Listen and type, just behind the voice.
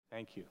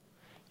Thank you.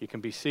 You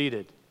can be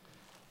seated.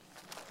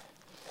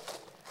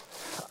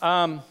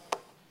 So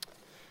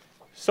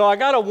I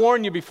got to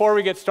warn you before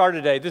we get started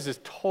today, this is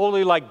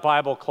totally like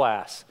Bible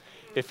class.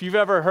 If you've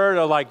ever heard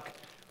of like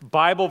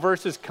Bible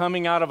verses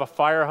coming out of a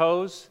fire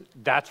hose,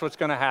 that's what's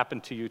going to happen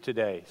to you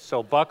today.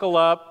 So buckle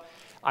up.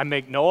 I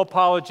make no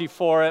apology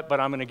for it, but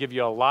I'm going to give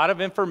you a lot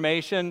of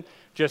information.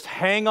 Just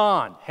hang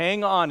on,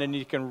 and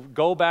you can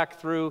go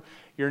back through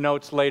your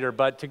notes later.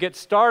 But to get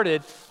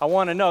started, I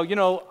want to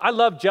know, I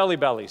love Jelly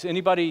Bellies.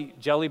 Anybody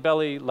Jelly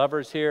Belly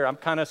lovers here? I'm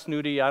kind of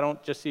snooty. I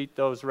don't just eat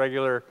those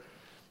regular,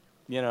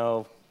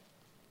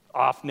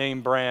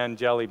 off-name brand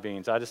jelly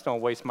beans. I just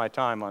don't waste my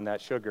time on that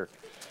sugar.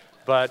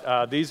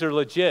 But these are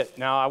legit.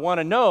 Now, I want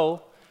to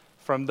know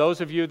from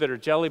those of you that are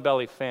Jelly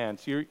Belly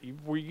fans,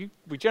 we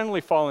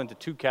generally fall into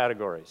two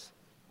categories.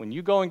 When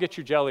you go and get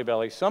your Jelly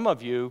Belly, some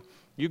of you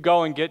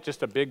go and get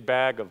just a big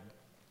bag of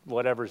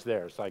whatever's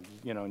there. It's like,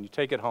 and you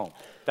take it home.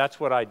 That's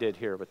what I did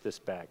here with this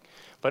bag.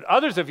 But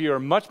others of you are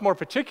much more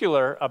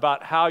particular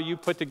about how you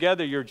put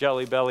together your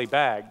Jelly Belly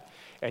bag,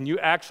 and you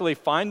actually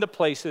find the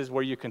places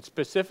where you can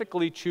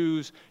specifically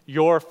choose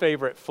your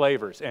favorite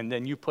flavors, and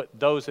then you put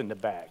those in the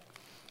bag.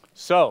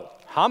 So,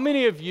 how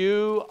many of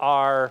you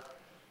are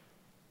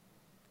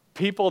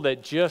people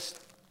that just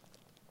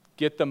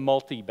get the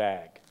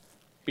multi-bag?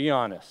 Be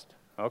honest,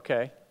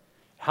 okay?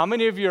 How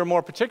many of you are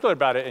more particular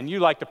about it and you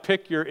like to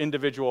pick your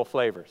individual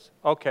flavors?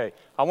 Okay,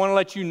 I want to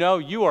let you know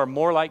you are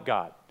more like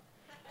God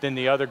than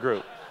the other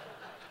group.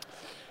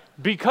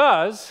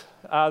 Because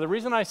the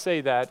reason I say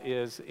that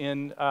is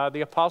in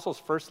the Apostle's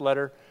first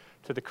letter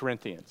to the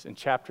Corinthians in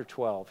chapter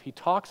 12, he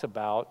talks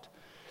about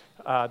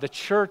the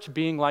church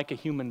being like a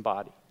human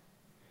body.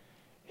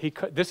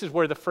 This is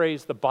where the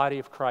phrase, the body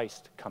of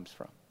Christ, comes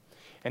from.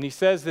 And he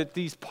says that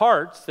these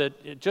parts,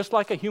 that just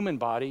like a human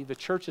body, the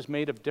church is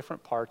made of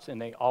different parts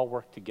and they all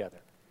work together.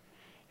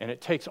 And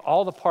it takes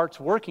all the parts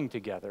working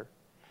together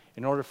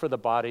in order for the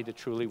body to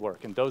truly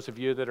work. And those of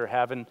you that are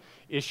having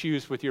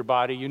issues with your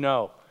body,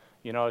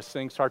 as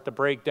things start to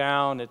break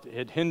down,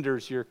 it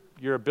hinders your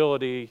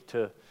ability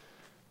to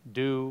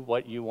do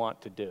what you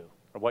want to do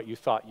or what you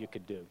thought you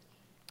could do.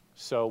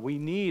 So we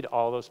need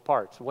all those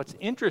parts. What's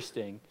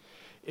interesting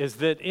is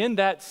that in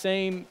that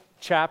same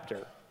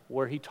chapter,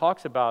 where he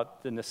talks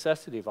about the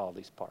necessity of all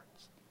these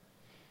parts,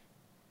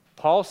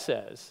 Paul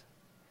says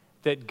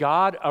that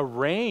God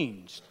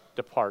arranged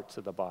the parts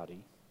of the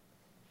body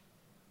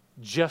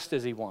just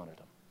as he wanted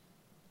them.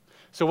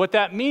 So what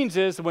that means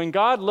is when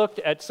God looked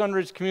at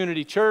Sunridge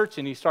Community Church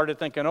and he started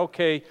thinking,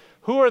 okay,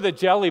 who are the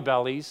Jelly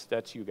Bellies?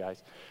 That's you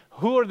guys.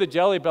 Who are the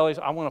Jelly Bellies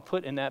I want to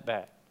put in that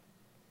bag?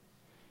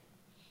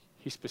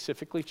 He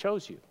specifically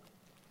chose you.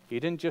 He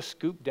didn't just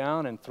scoop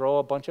down and throw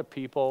a bunch of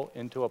people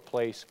into a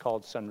place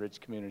called Sunridge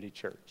Community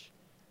Church.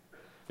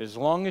 As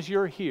long as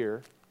you're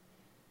here,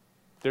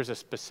 there's a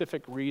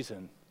specific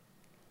reason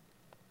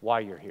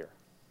why you're here.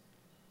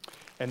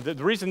 And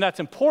the reason that's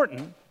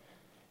important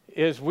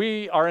is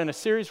we are in a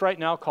series right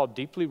now called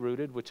Deeply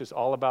Rooted, which is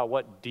all about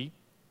what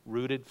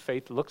deep-rooted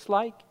faith looks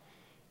like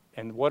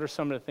and what are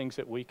some of the things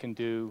that we can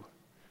do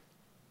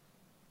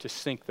to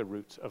sink the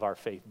roots of our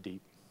faith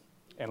deep.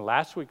 And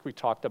last week we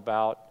talked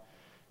about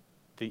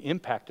the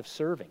impact of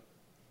serving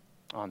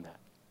on that.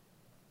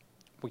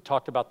 We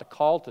talked about the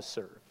call to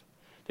serve,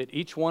 that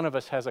each one of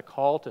us has a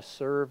call to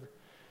serve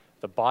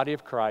the body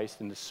of Christ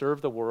and to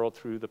serve the world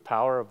through the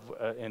power of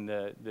and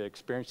the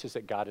experiences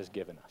that God has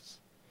given us.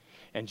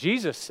 And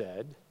Jesus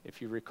said,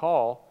 if you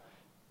recall,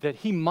 that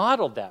he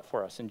modeled that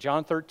for us. In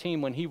John 13,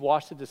 when he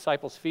washed the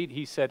disciples' feet,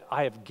 he said,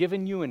 I have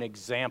given you an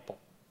example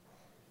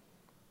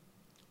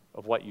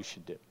of what you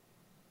should do.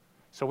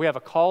 So we have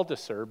a call to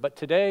serve, but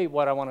today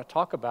what I want to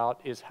talk about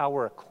is how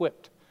we're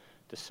equipped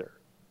to serve.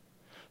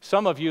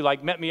 Some of you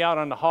met me out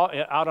on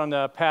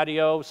the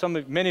patio.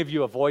 Many of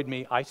you avoid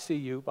me. I see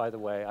you, by the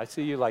way. I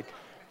see you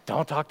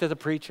don't talk to the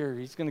preacher.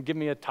 He's going to give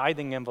me a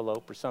tithing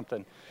envelope or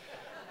something.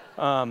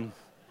 I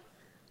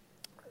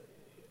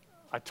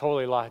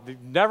totally lied.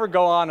 Never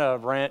go on a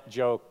rant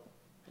joke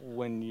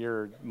when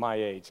you're my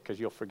age because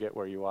you'll forget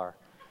where you are.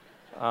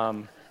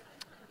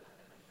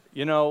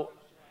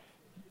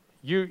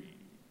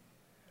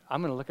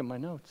 I'm going to look at my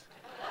notes.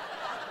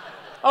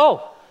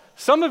 Oh,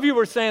 some of you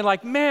were saying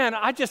man,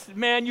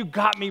 you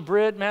got me,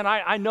 Britt. Man,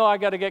 I know I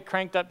got to get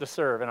cranked up to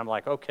serve. And I'm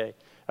like, okay,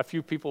 a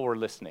few people were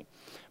listening.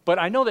 But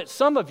I know that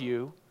some of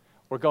you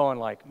were going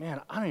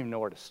man, I don't even know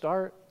where to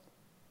start.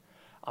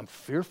 I'm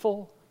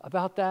fearful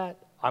about that.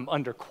 I'm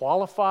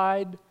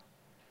underqualified.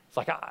 It's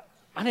I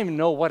don't even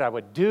know what I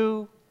would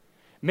do.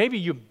 Maybe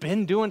you've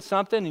been doing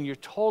something and you're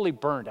totally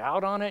burned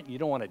out on it and you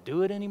don't want to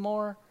do it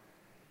anymore.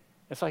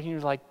 It's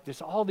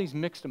there's all these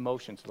mixed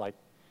emotions,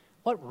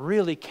 what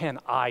really can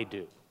I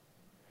do?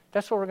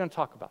 That's what we're going to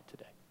talk about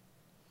today.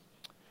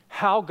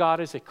 How God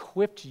has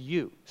equipped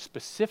you,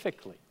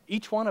 specifically,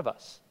 each one of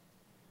us,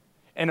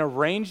 and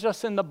arranged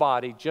us in the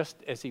body just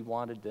as he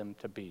wanted them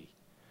to be.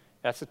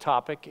 That's the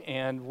topic,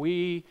 and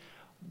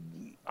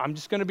I'm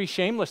just going to be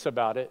shameless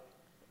about it.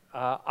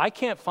 I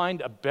can't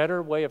find a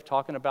better way of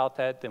talking about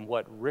that than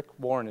what Rick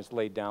Warren has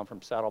laid down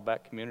from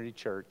Saddleback Community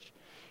Church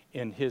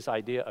in his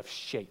idea of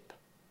shape.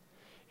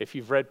 If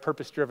you've read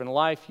Purpose-Driven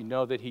Life, you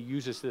know that he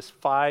uses this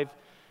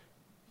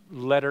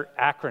 5-letter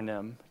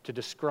acronym to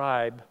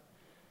describe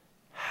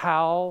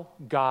how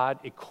God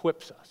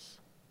equips us.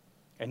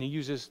 And he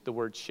uses the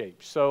word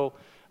shape. So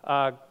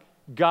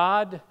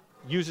God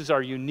uses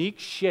our unique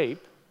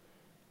shape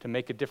to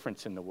make a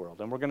difference in the world.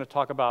 And we're going to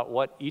talk about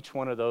what each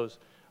one of those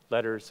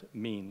letters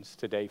means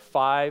today.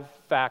 5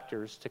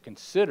 factors to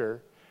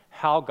consider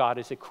how God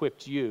has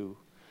equipped you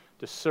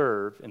to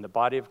serve in the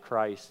body of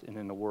Christ and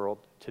in the world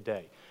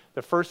today.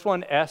 The first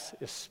one, S,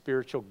 is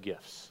spiritual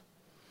gifts.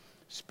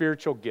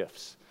 Spiritual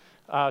gifts.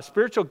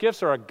 Spiritual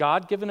gifts are a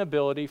God-given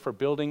ability for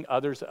building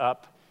others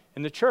up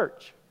in the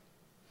church.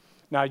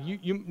 Now,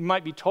 you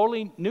might be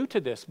totally new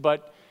to this,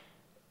 but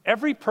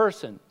every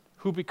person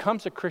who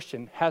becomes a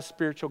Christian has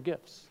spiritual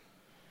gifts.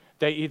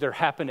 They either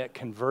happen at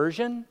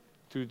conversion,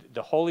 through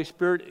the Holy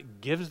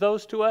Spirit gives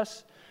those to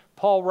us,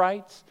 Paul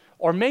writes,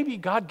 or maybe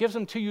God gives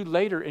them to you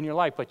later in your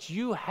life, but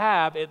you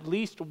have at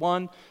least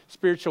one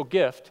spiritual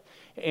gift.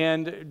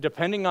 And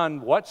depending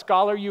on what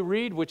scholar you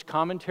read, which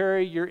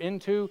commentary you're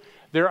into,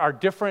 there are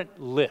different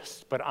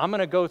lists. But I'm going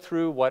to go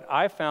through what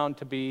I found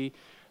to be,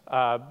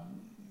 at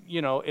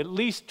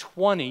least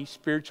 20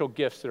 spiritual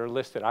gifts that are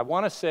listed. I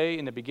want to say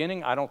in the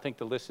beginning, I don't think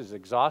the list is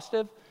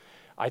exhaustive.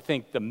 I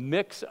think the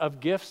mix of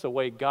gifts, the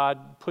way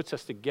God puts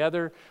us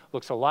together,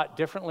 looks a lot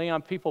differently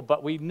on people,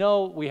 but we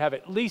know we have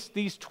at least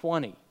these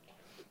 20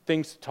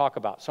 things to talk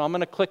about. So I'm going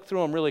to click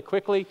through them really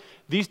quickly.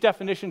 These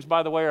definitions,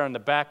 by the way, are on the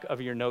back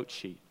of your note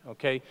sheet,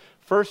 okay?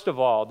 First of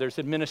all, there's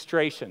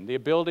administration, the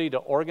ability to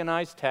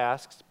organize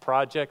tasks,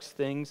 projects,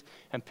 things,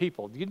 and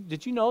people.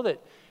 Did you know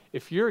that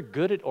if you're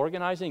good at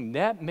organizing,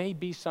 that may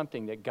be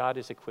something that God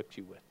has equipped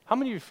you with? How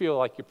many of you feel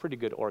like you're pretty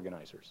good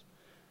organizers?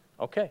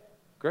 Okay,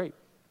 great.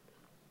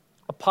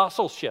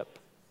 Apostleship.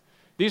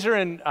 These are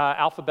in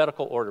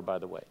alphabetical order, by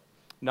the way,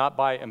 not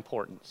by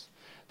importance.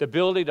 The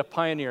ability to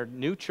pioneer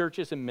new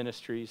churches and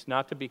ministries,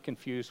 not to be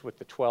confused with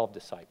the 12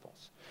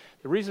 disciples.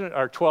 The reason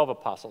are 12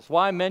 apostles.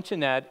 Why I mention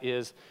that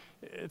is,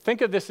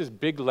 think of this as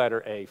big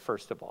letter A,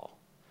 first of all.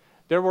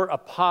 There were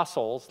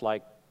apostles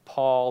like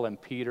Paul and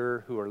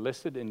Peter who are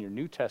listed in your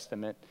New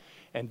Testament,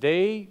 and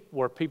they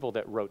were people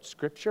that wrote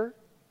scripture,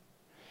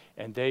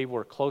 and they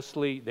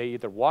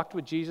either walked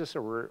with Jesus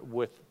or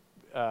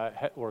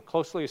were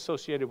closely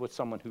associated with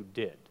someone who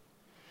did.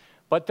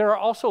 But there are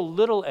also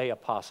little a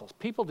apostles,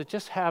 people that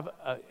just have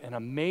an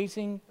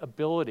amazing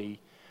ability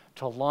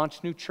to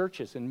launch new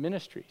churches and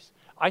ministries.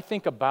 I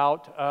think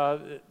about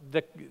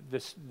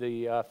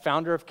the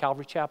founder of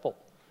Calvary Chapel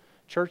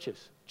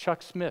Churches,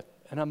 Chuck Smith,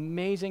 an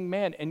amazing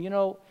man. And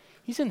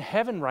he's in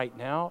heaven right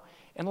now.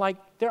 And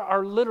there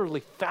are literally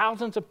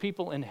thousands of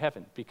people in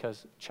heaven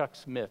because Chuck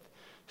Smith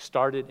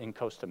started in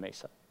Costa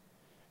Mesa,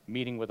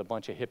 meeting with a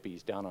bunch of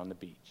hippies down on the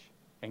beach.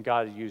 And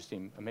God used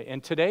him.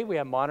 And today we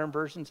have modern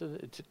versions of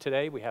it.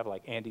 Today we have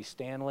Andy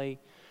Stanley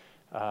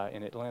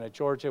in Atlanta,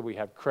 Georgia. We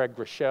have Craig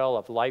Rochelle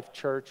of Life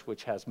Church,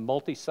 which has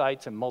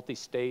multi-sites and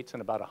multi-states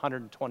and about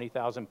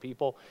 120,000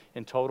 people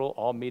in total,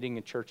 all meeting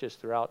in churches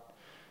throughout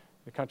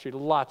the country.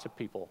 Lots of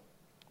people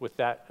with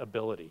that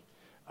ability.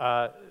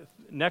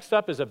 Next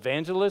up is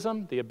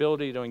evangelism, the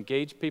ability to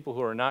engage people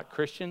who are not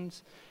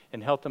Christians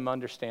and help them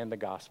understand the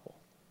gospel.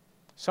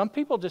 Some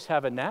people just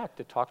have a knack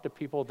to talk to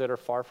people that are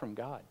far from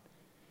God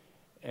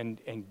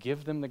and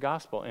give them the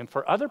gospel. And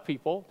for other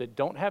people that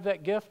don't have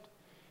that gift,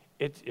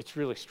 it's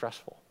really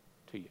stressful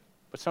to you.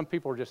 But some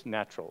people are just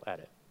natural at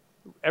it.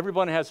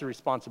 Everyone has a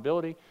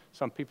responsibility.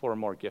 Some people are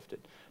more gifted.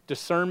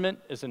 Discernment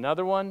is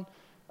another one,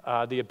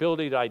 the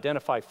ability to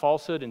identify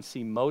falsehood and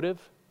see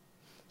motive.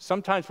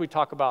 Sometimes we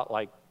talk about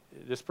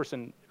this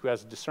person who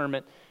has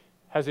discernment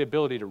has the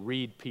ability to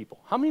read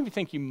people. How many of you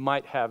think you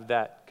might have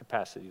that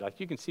capacity?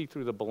 You can see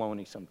through the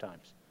baloney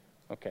sometimes.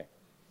 Okay.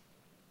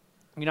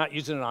 You're not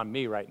using it on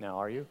me right now,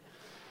 are you?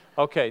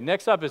 Okay,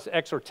 next up is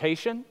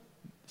exhortation,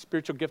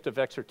 spiritual gift of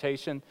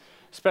exhortation,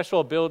 special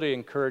ability to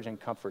encourage and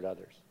comfort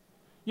others.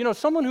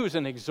 Someone who's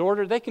an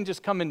exhorter, they can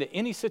just come into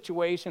any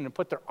situation and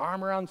put their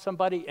arm around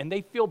somebody and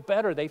they feel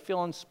better, they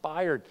feel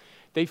inspired,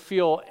 they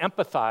feel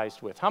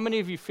empathized with. How many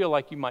of you feel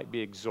like you might be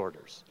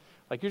exhorters?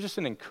 You're just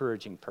an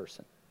encouraging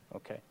person,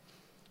 okay?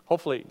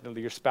 Hopefully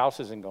your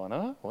spouse isn't going,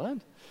 what?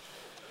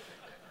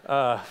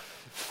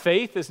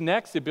 Faith is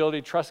next, the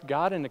ability to trust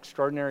God in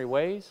extraordinary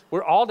ways.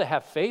 We're all to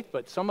have faith,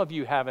 but some of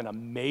you have an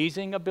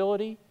amazing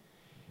ability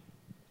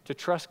to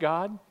trust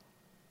God.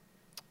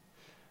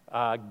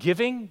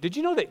 Giving. Did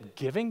you know that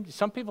giving,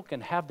 some people can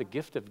have the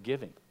gift of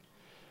giving.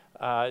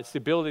 It's the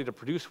ability to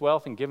produce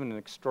wealth and give in an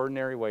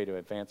extraordinary way to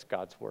advance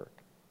God's work.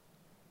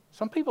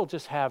 Some people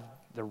just have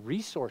the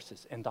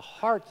resources and the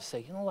heart to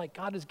say,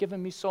 God has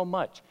given me so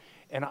much,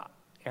 and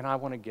I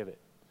want to give it.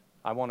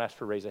 I won't ask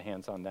for raise of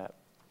hands on that.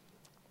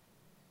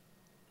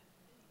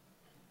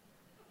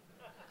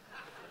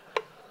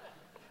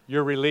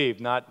 You're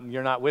relieved,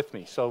 you're not with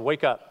me, so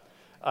wake up.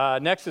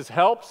 Next is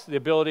helps, the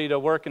ability to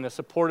work in a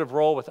supportive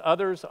role with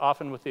others,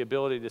 often with the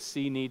ability to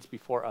see needs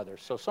before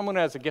others. So someone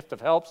who has a gift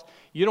of helps,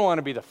 you don't want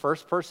to be the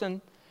first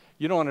person,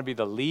 you don't want to be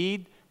the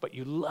lead, but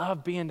you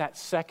love being that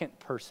second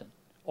person,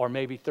 or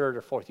maybe third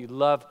or fourth. You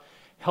love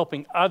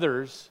helping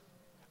others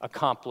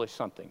accomplish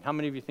something. How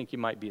many of you think you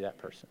might be that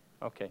person?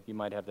 Okay, you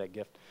might have that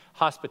gift.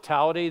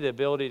 Hospitality, the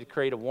ability to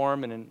create a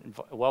warm and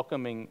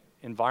welcoming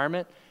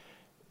environment.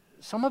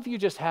 Some of you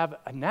just have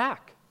a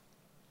knack.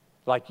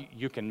 Like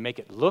you can make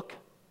it look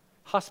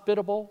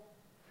hospitable,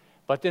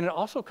 but then it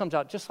also comes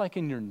out just like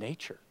in your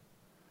nature.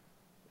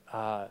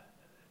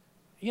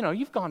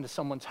 You've gone to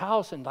someone's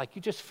house and like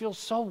you just feel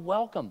so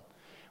welcome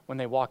when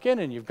they walk in,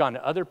 and you've gone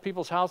to other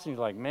people's house and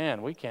you're like,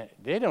 man,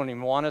 they don't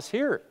even want us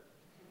here.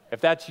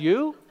 If that's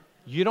you,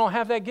 you don't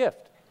have that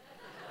gift.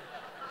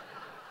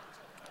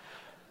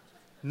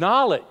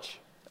 Knowledge,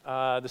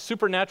 the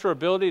supernatural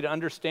ability to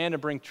understand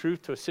and bring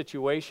truth to a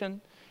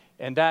situation,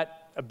 and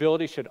that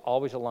ability should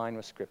always align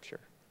with Scripture.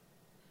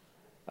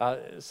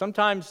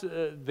 Sometimes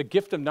the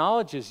gift of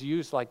knowledge is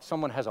used like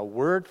someone has a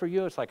word for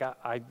you. It's like,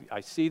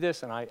 I see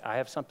this and I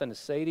have something to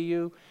say to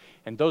you.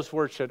 And those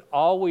words should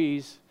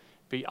always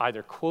be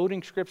either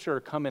quoting Scripture or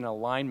come in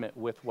alignment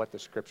with what the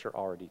Scripture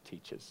already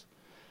teaches.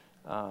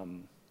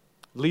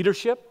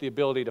 Leadership, the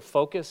ability to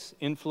focus,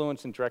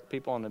 influence, and direct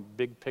people on a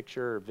big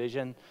picture or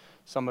vision.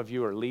 Some of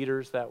you are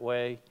leaders that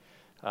way.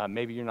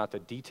 Maybe you're not the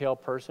detail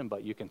person,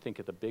 but you can think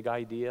of the big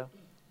idea.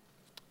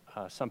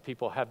 Some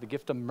people have the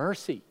gift of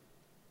mercy.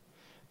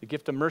 The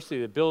gift of mercy,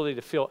 the ability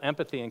to feel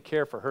empathy and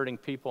care for hurting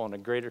people in a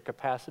greater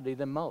capacity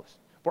than most.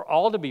 We're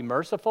all to be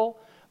merciful,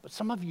 but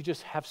some of you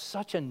just have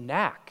such a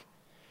knack.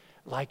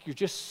 Like you're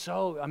just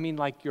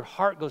like your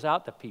heart goes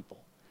out to people.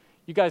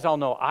 You guys all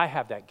know I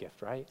have that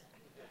gift, right?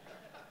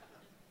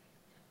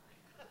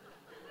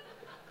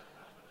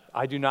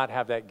 I do not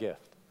have that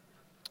gift.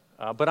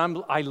 But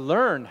I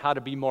learn how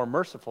to be more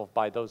merciful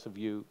by those of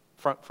you,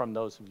 from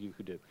those of you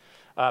who do.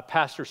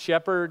 Pastor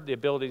shepherd, the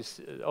ability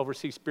to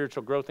oversee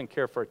spiritual growth and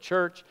care for a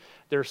church.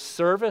 There's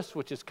service,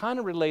 which is kind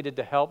of related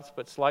to helps,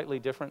 but slightly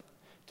different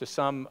to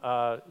some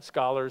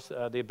scholars.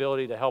 The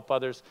ability to help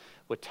others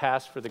with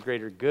tasks for the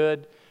greater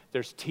good.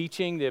 There's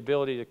teaching, the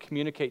ability to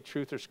communicate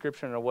truth or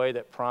Scripture in a way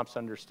that prompts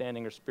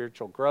understanding or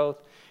spiritual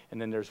growth.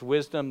 And then there's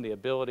wisdom, the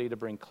ability to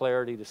bring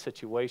clarity to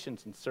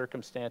situations and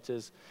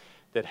circumstances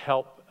that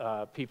help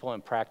people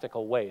in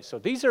practical ways. So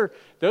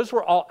those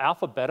were all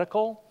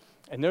alphabetical,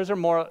 and those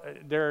are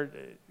they're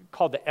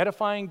called the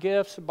edifying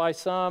gifts by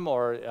some,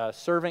 or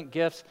servant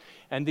gifts.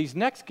 And these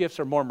next gifts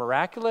are more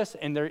miraculous,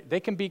 and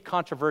they can be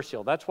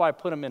controversial. That's why I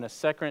put them in a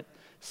second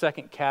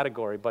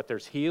category. But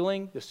there's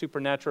healing, the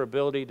supernatural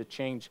ability to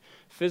change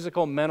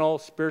physical, mental,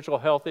 spiritual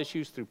health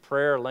issues through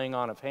prayer or laying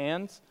on of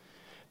hands.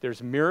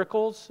 There's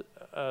miracles,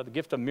 the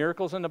gift of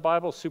miracles in the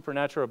Bible,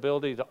 supernatural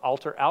ability to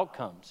alter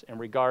outcomes in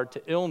regard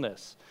to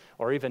illness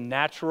or even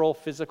natural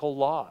physical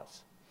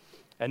laws.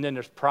 And then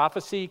there's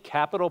prophecy,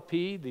 capital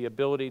P, the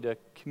ability to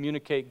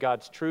communicate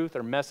God's truth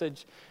or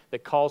message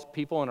that calls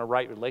people in a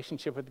right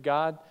relationship with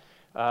God.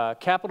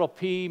 Capital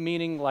P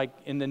meaning like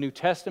in the New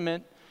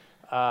Testament,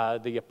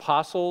 the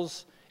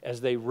apostles,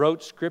 as they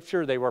wrote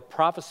Scripture, they were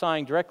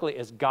prophesying directly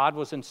as God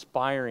was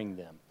inspiring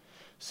them.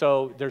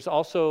 So there's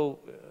also,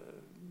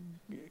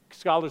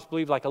 scholars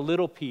believe, like a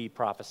little p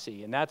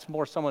prophecy, and that's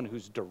more someone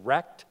who's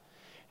direct,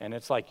 and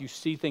it's like you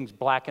see things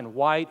black and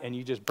white, and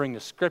you just bring the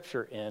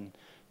Scripture in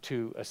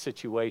to a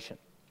situation.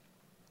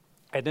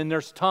 And then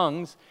there's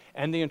tongues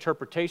and the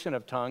interpretation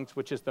of tongues,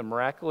 which is the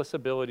miraculous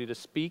ability to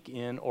speak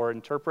in or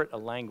interpret a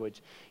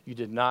language you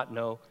did not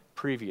know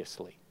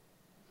previously.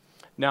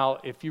 Now,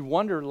 if you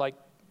wonder,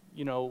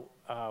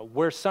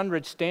 where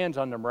Sunridge stands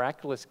on the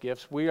miraculous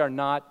gifts, we are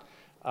not,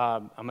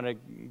 I'm going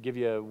to give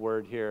you a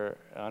word here.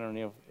 I don't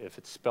know if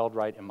it's spelled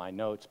right in my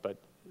notes, but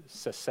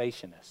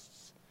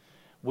cessationists.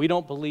 We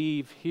don't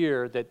believe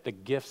here that the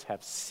gifts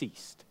have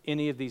ceased.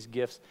 Any of these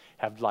gifts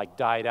have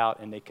died out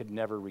and they could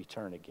never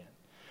return again.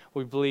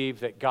 We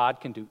believe that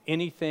God can do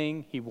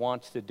anything He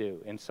wants to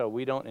do, and so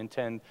we don't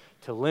intend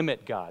to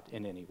limit God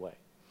in any way.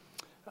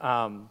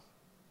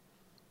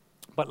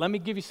 But let me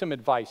give you some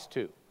advice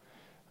too.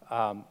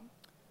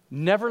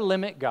 Never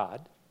limit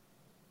God,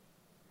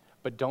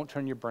 but don't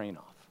turn your brain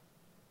off.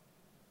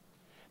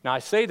 Now I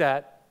say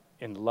that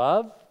in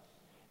love,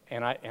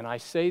 and I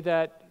say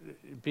that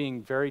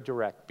being very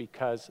direct,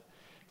 because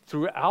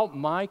throughout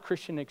my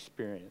Christian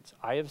experience,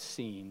 I have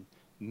seen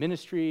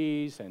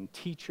ministries and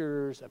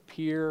teachers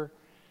appear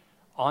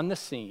on the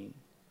scene,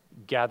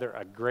 gather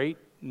a great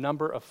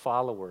number of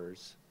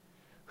followers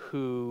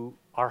who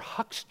are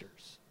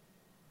hucksters.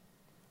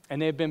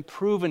 And they've been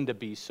proven to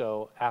be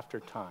so after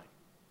time.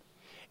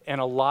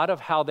 And a lot of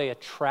how they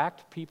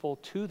attract people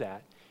to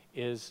that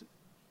is,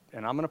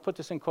 and I'm going to put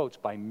this in quotes,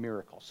 by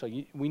miracle. So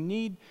we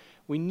need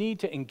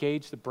to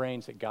engage the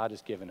brains that God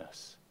has given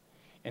us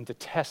and to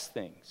test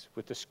things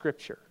with the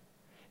Scripture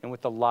and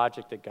with the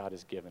logic that God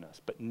has given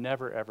us, but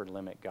never, ever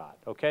limit God,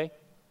 okay?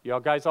 Y'all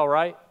guys all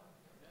right?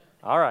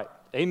 All right.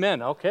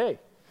 Amen. Okay.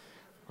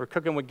 We're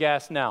cooking with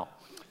gas now.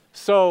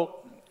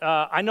 So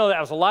I know that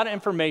was a lot of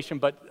information,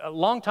 but a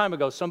long time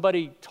ago,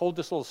 somebody told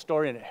this little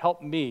story, and it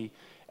helped me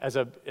as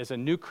a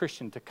new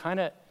Christian to kind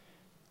of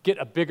get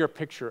a bigger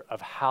picture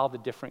of how the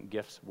different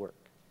gifts work.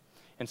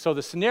 And so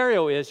the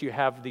scenario is you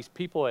have these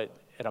people at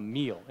a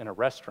meal in a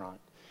restaurant,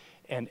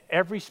 and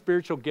every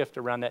spiritual gift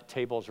around that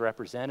table is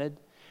represented.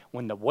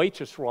 When the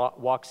waitress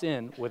walks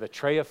in with a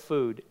tray of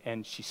food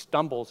and she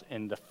stumbles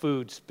and the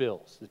food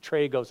spills, the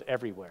tray goes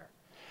everywhere.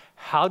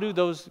 How do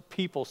those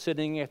people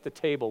sitting at the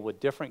table with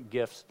different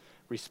gifts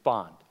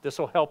respond? This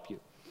will help you.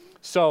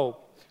 So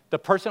the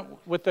person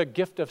with the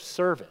gift of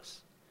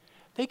service,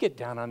 they get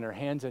down on their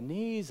hands and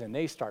knees and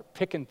they start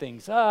picking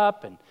things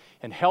up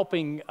and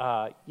helping,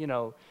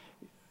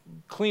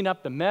 clean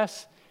up the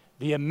mess.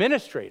 The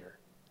administrator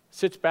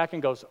sits back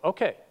and goes,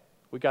 okay,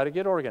 we got to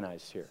get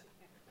organized here.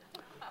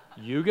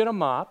 You get a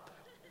mop,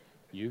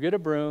 you get a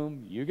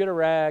broom, you get a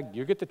rag,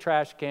 you get the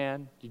trash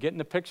can. You getting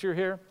the picture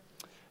here?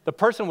 The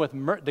person with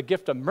the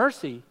gift of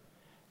mercy,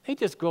 they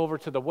just go over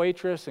to the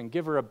waitress and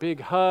give her a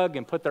big hug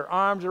and put their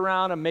arms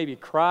around and maybe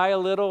cry a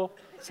little.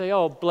 Say,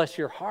 oh, bless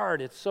your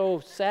heart. It's so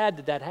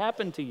sad that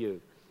happened to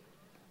you.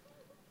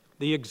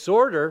 The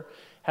exhorter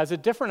has a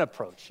different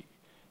approach.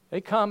 They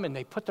come and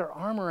they put their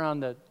arm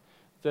around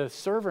the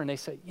server and they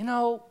say,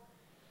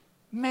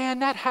 man,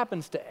 that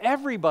happens to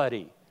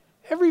everybody.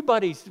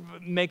 Everybody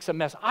makes a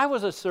mess. I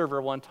was a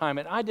server one time,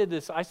 and I did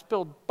this. I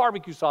spilled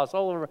barbecue sauce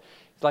all over.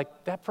 It's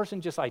like that person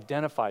just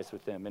identifies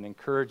with them and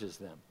encourages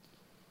them.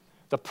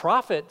 The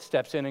prophet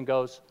steps in and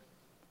goes,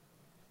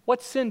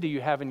 what sin do you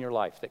have in your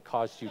life that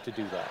caused you to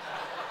do that?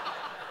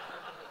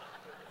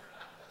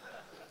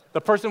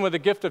 The person with the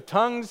gift of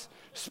tongues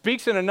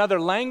speaks in another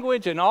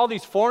language, and all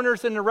these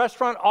foreigners in the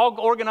restaurant all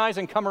organize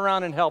and come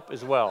around and help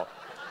as well.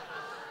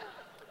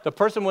 The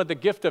person with the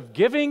gift of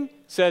giving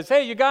says,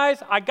 hey, you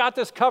guys, I got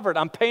this covered.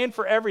 I'm paying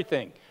for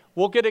everything.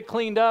 We'll get it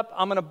cleaned up.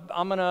 I'm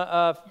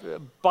gonna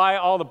buy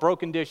all the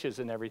broken dishes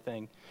and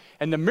everything.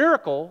 And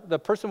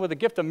the person with the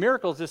gift of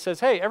miracles just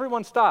says, hey,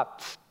 everyone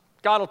stop.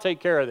 God will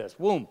take care of this.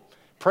 Boom.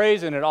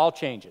 Praise, and it all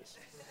changes.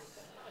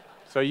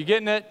 So you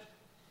getting it?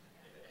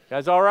 You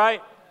guys all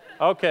right?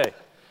 Okay.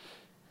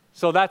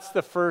 So that's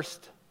the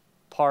first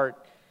part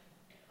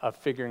of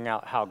figuring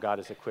out how God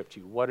has equipped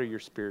you. What are your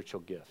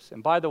spiritual gifts?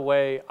 And by the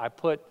way, I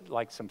put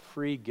some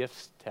free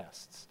gifts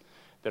tests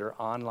that are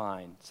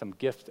online, some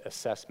gift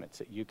assessments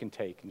that you can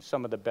take, and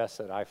some of the best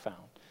that I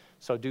found.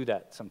 So do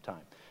that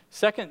sometime.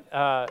 Second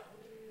part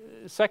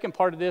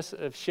of this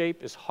of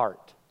shape is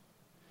heart.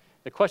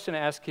 The question to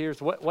ask here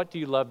is, what do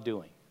you love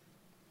doing?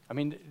 I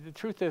mean, the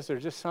truth is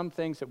there's just some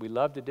things that we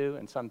love to do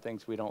and some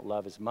things we don't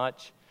love as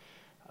much.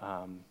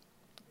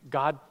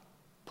 God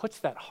puts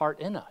that heart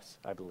in us,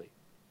 I believe.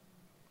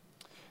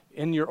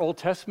 In your Old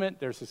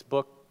Testament, there's this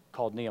book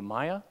called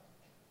Nehemiah.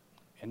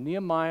 And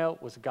Nehemiah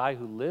was a guy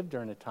who lived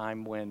during a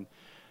time when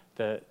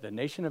the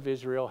nation of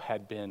Israel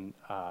had been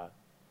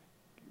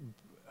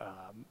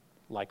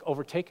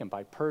overtaken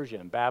by Persia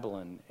and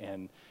Babylon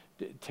and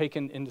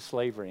taken into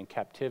slavery and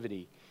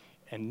captivity.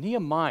 And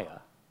Nehemiah,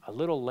 a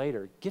little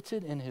later, gets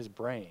it in his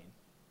brain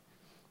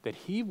that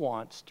he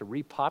wants to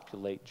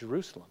repopulate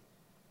Jerusalem.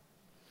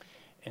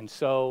 And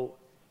so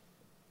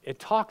it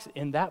talks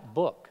in that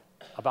book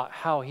about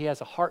how he has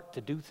a heart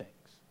to do things.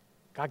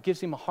 God gives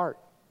him a heart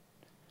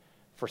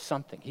for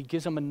something. He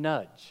gives him a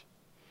nudge.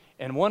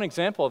 And one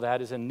example of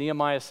that is in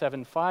Nehemiah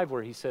 7:5,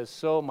 where he says,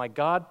 so my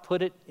God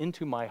put it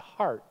into my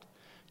heart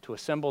to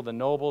assemble the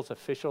nobles,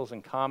 officials,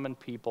 and common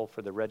people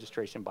for the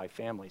registration by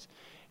families.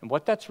 And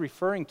what that's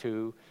referring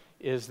to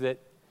is that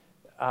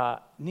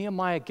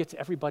Nehemiah gets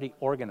everybody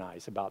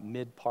organized about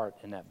mid-part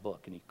in that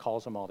book, and he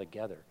calls them all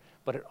together.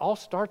 But it all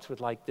starts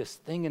with this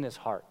thing in his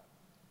heart.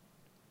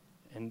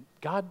 And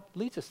God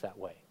leads us that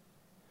way.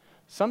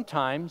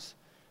 Sometimes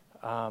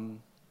God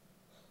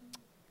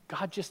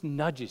just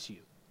nudges you.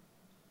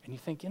 And you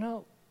think,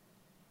 I'm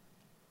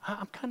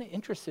kind of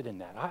interested in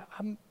that.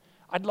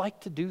 I'd like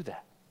to do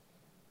that.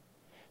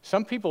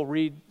 Some people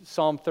read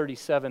Psalm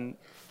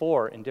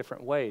 37:4 in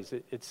different ways.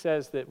 It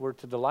says that we're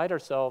to delight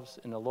ourselves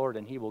in the Lord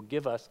and he will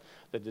give us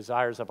the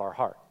desires of our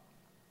heart.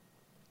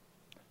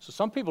 So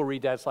some people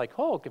read that, it's like,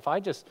 if I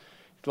just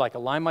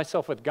align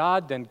myself with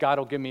God, then God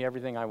will give me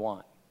everything I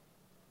want.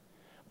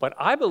 But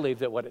I believe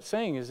that what it's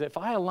saying is if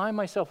I align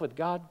myself with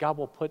God, God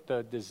will put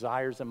the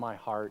desires in my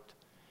heart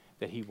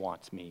that he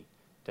wants me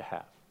to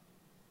have.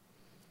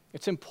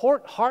 It's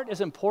important. Heart is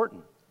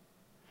important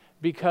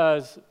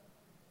because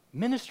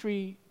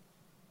ministry,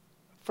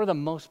 for the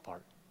most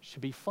part,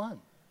 should be fun.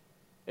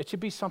 It should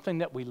be something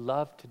that we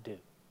love to do.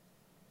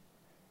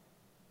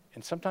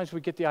 And sometimes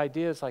we get the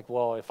idea, it's like,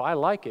 well, if I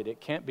like it,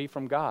 it can't be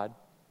from God.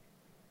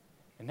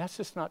 And that's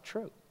just not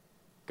true.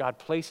 God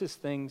places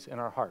things in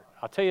our heart.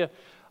 I'll tell you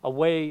a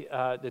way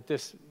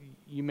that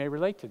you may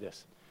relate to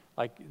this.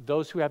 Like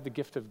those who have the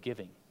gift of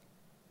giving.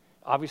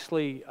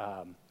 Obviously,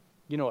 a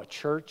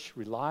church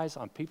relies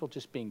on people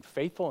just being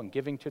faithful and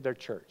giving to their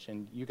church.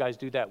 And you guys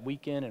do that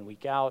week in and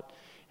week out.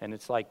 And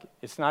it's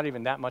not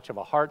even that much of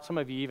a heart. Some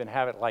of you even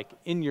have it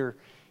in your,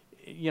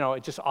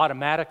 it just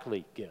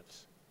automatically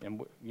gives.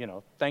 And,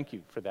 thank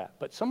you for that.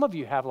 But some of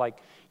you have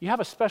you have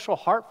a special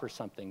heart for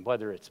something,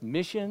 whether it's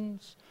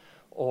missions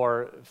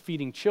or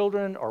feeding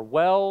children or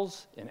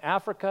wells in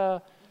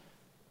Africa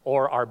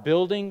or our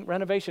building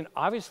renovation.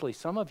 Obviously,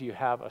 some of you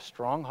have a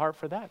strong heart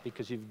for that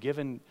because you've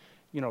given,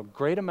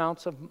 great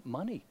amounts of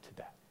money to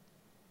that.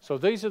 So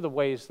these are the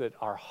ways that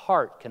our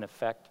heart can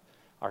affect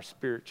our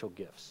spiritual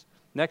gifts.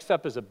 Next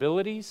up is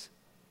abilities.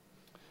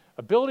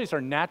 Abilities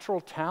are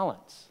natural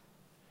talents,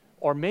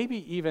 or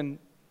maybe even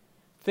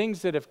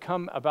things that have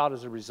come about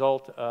as a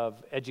result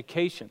of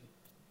education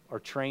or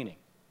training.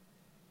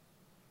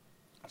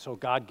 So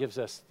God gives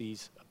us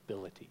these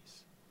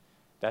abilities.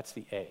 That's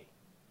the A.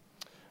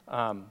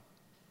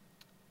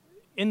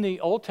 In the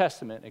Old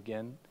Testament,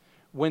 again,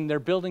 when they're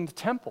building the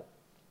temple,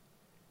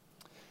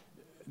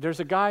 there's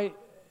a guy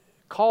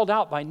called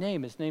out by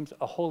name. His name's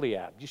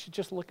Aholiab. You should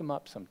just look him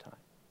up sometime.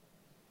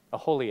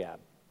 Aholiab.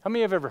 How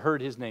many have ever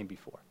heard his name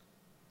before?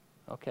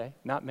 Okay,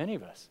 not many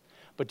of us.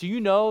 But do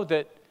you know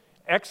that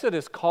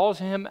Exodus calls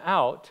him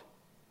out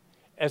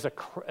as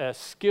a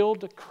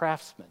skilled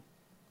craftsman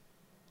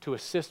to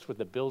assist with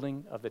the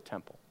building of the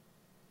temple?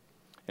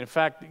 In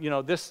fact,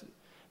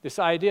 this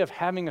idea of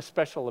having a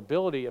special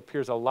ability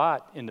appears a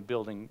lot in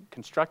the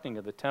constructing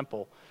of the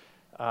temple.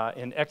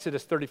 In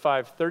Exodus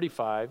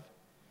 35:35,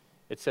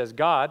 it says,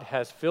 God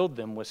has filled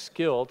them with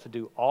skill to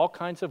do all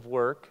kinds of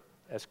work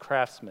as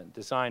craftsmen,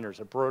 designers,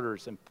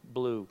 embroiderers in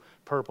blue,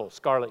 purple,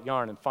 scarlet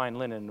yarn, and fine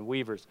linen, and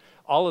weavers,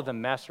 all of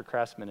them master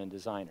craftsmen and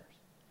designers.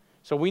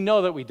 So we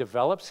know that we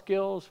develop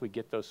skills, we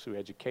get those through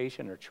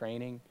education or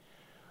training,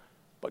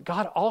 but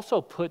God also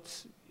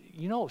puts,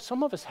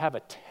 some of us have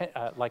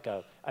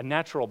a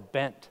natural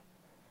bent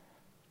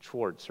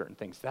towards certain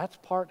things. That's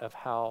part of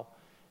how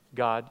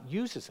God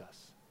uses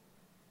us.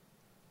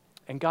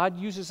 And God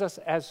uses us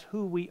as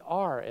who we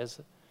are as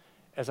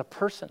a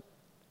person,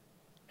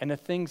 and the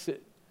things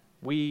that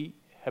we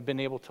have been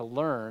able to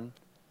learn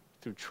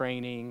through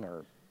training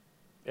or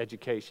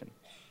education.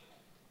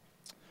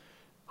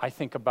 I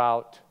think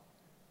about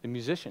the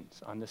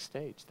musicians on this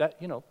stage.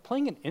 That,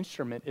 playing an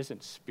instrument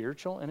isn't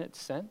spiritual in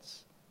its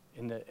sense,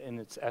 in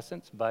its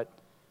essence, but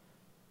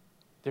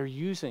they're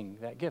using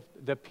that gift.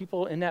 The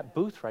people in that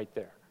booth right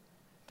there,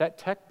 that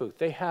tech booth,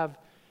 they have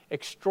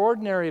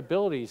extraordinary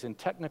abilities in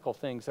technical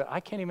things that I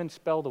can't even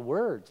spell the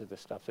words of the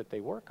stuff that they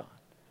work on.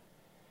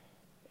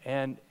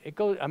 And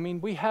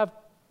we have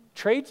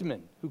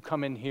tradesmen who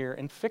come in here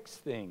and fix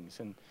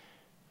things. And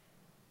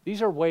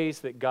these are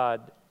ways that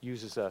God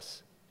uses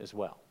us as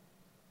well.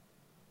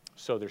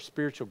 So there's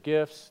spiritual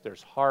gifts,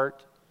 there's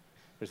heart,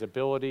 there's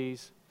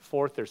abilities.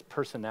 Fourth, there's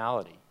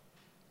personality.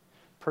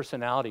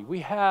 Personality. We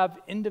have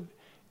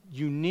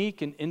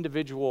unique and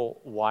individual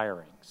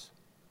wirings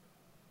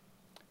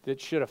that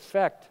should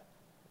affect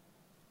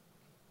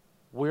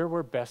where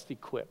we're best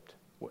equipped,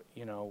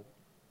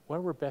 where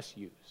we're best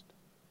used.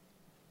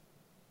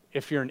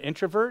 If you're an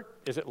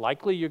introvert, is it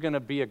likely you're going to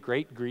be a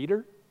great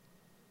greeter?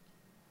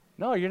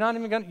 No, you're not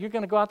even going to, you're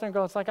going to go out there and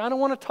go, I don't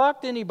want to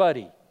talk to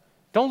anybody.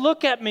 Don't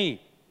look at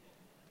me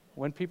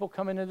when people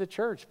come into the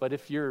church. But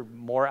if you're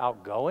more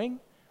outgoing,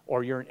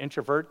 or you're an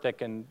introvert that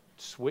can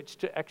switch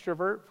to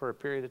extrovert for a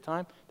period of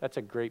time, that's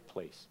a great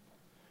place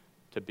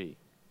to be.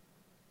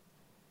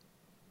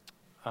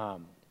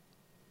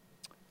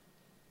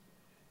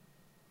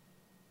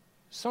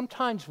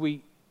 Sometimes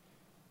we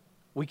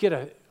get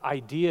an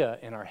idea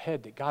in our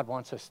head that God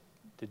wants us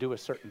to do a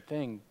certain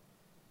thing,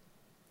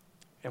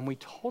 and we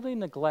totally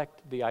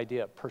neglect the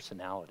idea of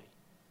personality,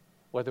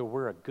 whether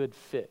we're a good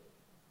fit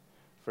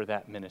for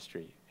that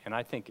ministry. And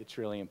I think it's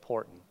really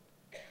important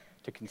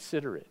to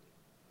consider it.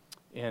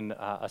 In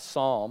a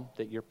psalm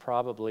that you're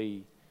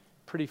probably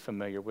pretty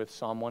familiar with,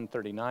 Psalm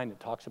 139, it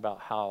talks about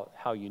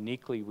how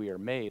uniquely we are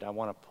made. I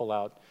want to pull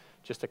out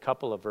just a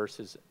couple of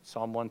verses.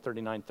 Psalm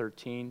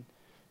 139:13.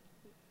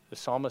 The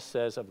psalmist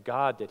says of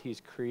God that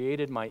he's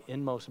created my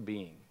inmost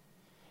being.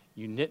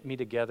 You knit me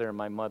together in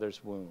my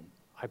mother's womb.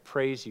 I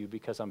praise you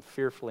because I'm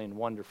fearfully and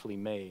wonderfully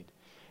made,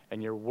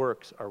 and your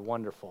works are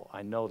wonderful.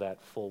 I know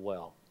that full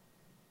well.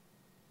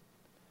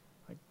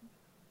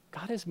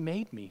 God has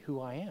made me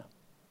who I am.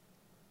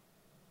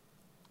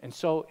 And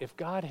so if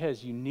God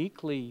has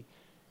uniquely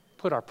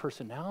put our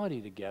personality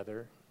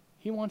together,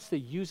 he wants to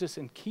use us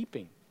in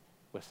keeping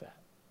with that.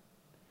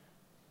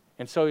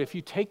 And so if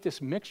you take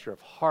this mixture of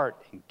heart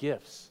and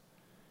gifts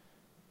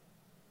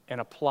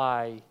and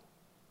apply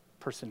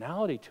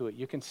personality to it,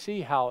 you can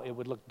see how it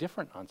would look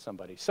different on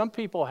somebody. Some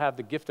people have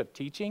the gift of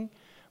teaching,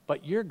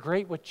 but you're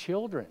great with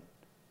children.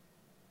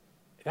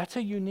 That's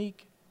a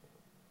unique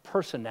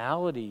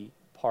personality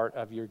part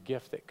of your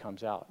gift that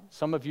comes out.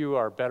 Some of you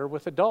are better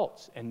with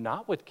adults and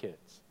not with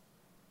kids.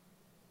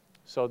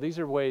 So these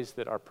are ways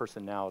that our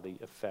personality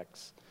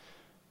affects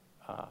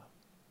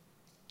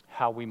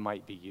how we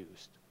might be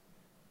used.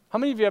 How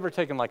many of you ever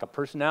taken like a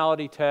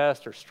personality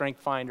test or strength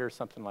finder or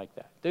something like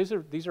that? These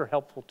are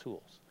helpful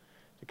tools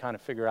to kind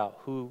of figure out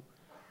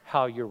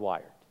how you're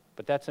wired.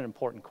 But that's an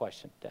important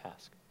question to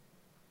ask.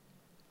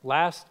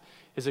 Last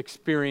is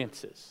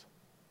experiences.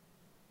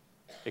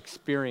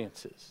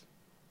 Experiences.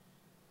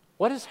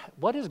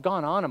 what has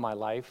gone on in my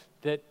life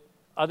that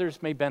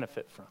others may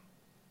benefit from?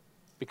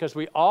 Because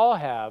we all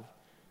have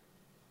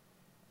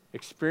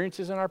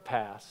experiences in our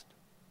past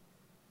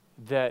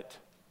that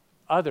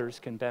others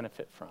can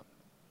benefit from.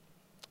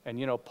 And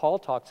Paul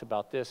talks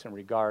about this in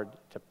regard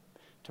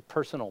to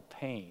personal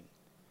pain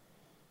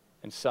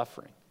and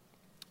suffering.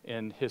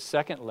 In his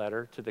second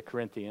letter to the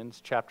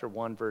Corinthians, chapter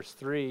 1, verse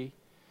 3,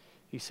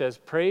 he says,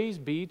 "Praise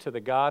be to the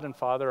God and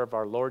Father of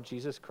our Lord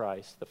Jesus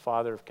Christ, the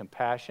Father of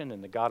compassion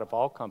and the God of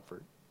all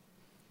comfort,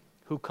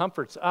 who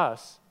comforts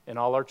us in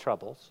all our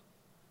troubles,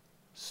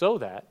 so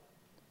that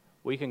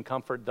we can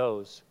comfort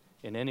those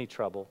in any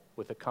trouble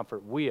with the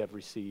comfort we have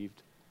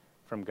received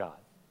from God."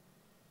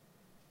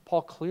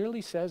 Paul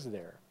clearly says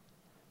there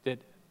that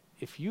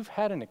if you've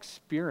had an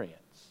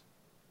experience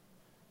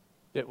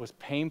that was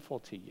painful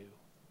to you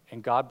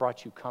and God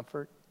brought you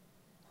comfort,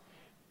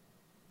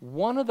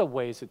 one of the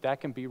ways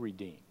that can be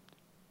redeemed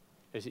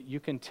is that you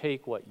can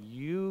take what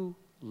you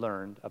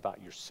learned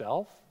about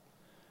yourself,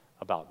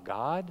 about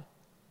God,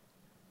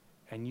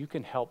 and you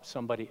can help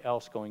somebody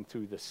else going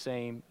through the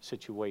same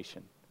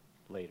situation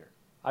later.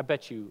 I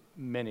bet you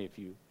many of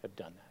you have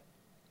done that.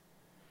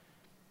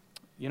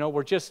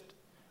 We're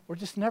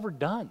just never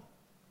done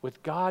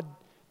with God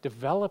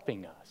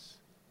developing us.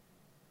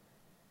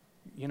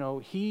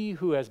 He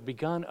who has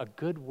begun a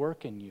good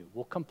work in you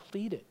will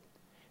complete it.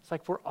 It's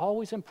like we're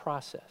always in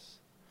process.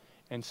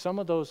 And some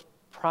of those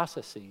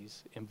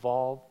processes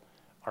involve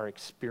our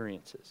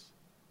experiences.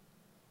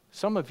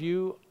 Some of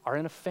you are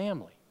in a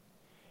family.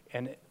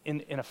 And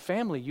in a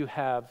family, you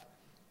have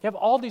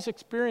all these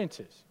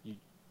experiences. You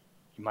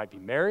might be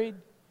married.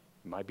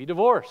 You might be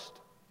divorced.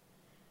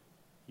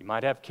 You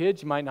might have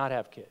kids. You might not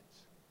have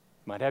kids.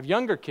 You might have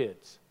younger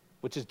kids,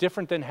 which is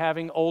different than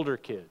having older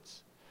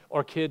kids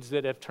or kids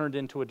that have turned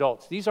into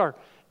adults. These are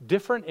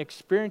different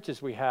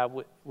experiences we have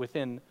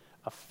within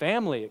a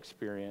family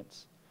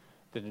experience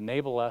that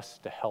enable us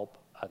to help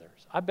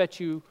others. I bet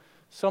you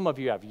some of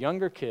you have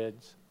younger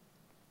kids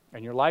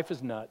and your life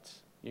is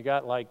nuts. You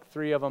got like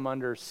 3 of them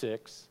under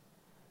 6.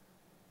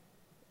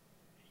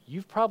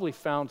 You've probably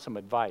found some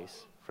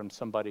advice from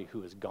somebody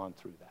who has gone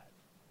through that.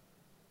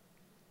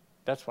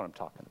 That's what I'm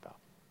talking about.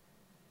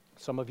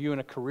 Some of you in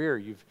a career,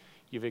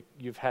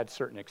 you've had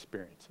certain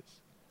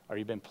experiences, or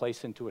you've been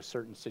placed into a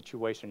certain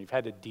situation. You've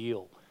had to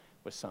deal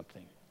with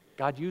something.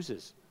 God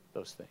uses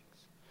those things.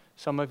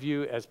 Some of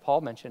you, as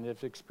Paul mentioned,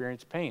 have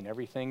experienced pain,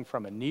 everything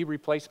from a knee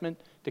replacement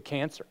to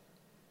cancer.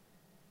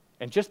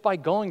 And just by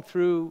going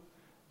through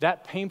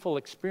that painful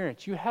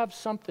experience, you have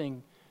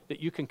something that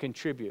you can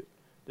contribute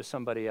to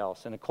somebody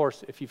else. And of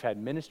course, if you've had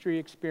ministry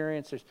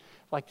experience,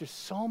 there's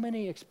so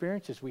many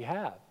experiences we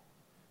have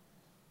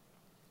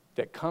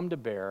that come to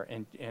bear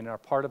and are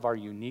part of our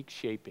unique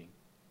shaping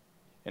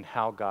and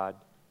how God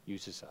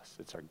uses us.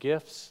 It's our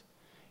gifts,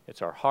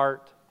 it's our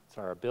heart, it's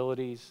our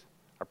abilities,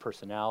 our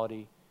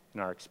personality,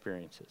 and our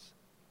experiences.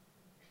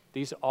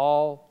 These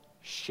all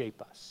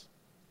shape us.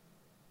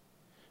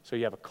 So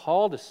you have a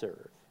call to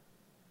serve.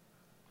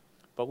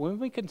 But when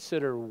we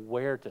consider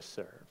where to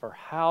serve or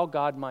how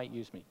God might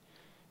use me,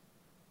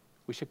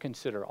 we should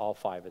consider all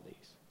 5 of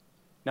these.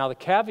 Now, the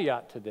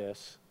caveat to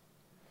this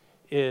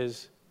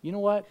is, you know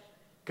what?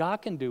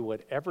 God can do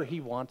whatever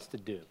He wants to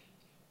do.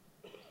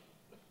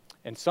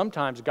 And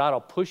sometimes God will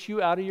push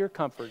you out of your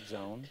comfort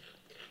zone,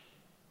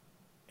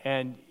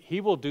 and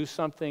He will do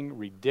something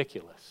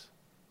ridiculous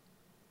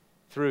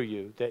through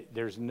you that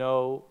there's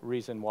no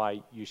reason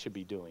why you should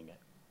be doing it.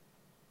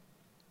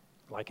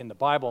 Like in the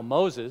Bible,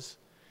 Moses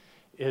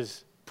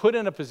is put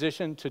in a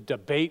position to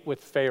debate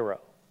with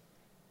Pharaoh,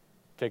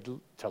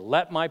 to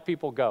let my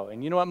people go.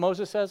 And you know what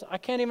Moses says? I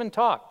can't even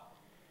talk.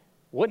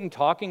 Wouldn't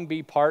talking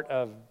be part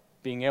of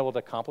being able to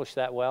accomplish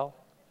that well?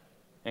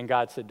 And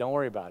God said, don't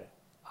worry about it.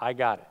 I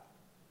got it.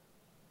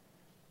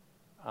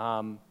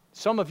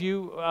 Some of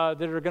you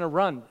that are going to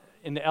run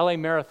in the LA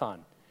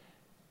Marathon,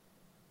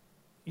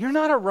 you're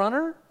not a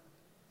runner,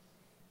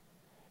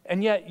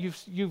 and yet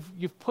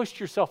you've pushed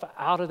yourself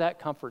out of that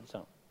comfort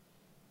zone.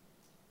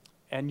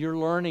 And you're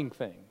learning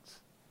things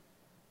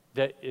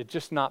that it's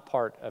just not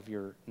part of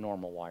your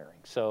normal wiring.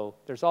 So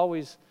there's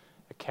always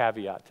a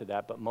caveat to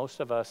that, but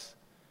most of us,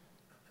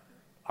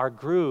 our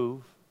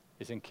groove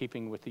is in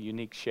keeping with the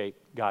unique shape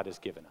God has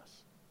given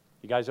us.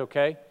 You guys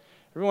okay?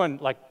 Everyone,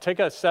 take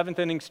a 7th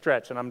inning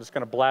stretch, and I'm just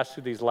going to blast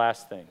through these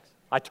last things.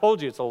 I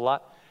told you it's a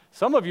lot.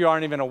 Some of you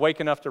aren't even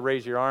awake enough to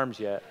raise your arms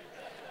yet.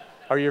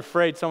 Or you're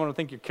afraid someone will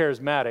think you're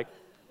charismatic.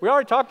 We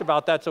already talked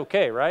about that's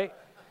okay, right?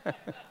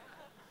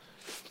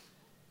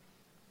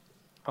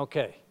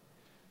 Okay.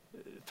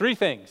 3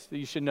 things that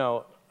you should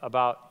know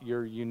about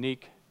your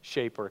unique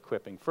shape or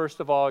equipping. First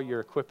of all,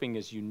 your equipping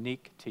is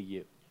unique to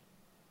you.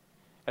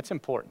 That's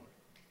important.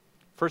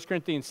 1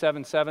 Corinthians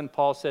 7:7,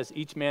 Paul says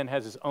each man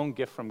has his own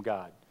gift from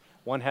God.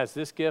 One has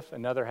this gift,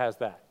 another has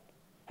that.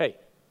 Hey,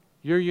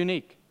 you're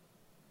unique.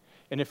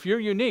 And if you're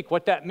unique,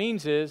 what that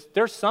means is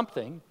there's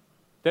something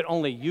that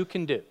only you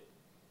can do.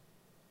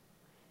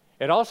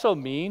 It also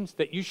means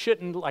that you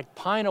shouldn't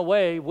pine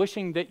away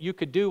wishing that you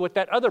could do what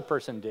that other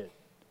person did.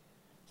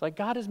 It's like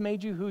God has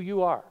made you who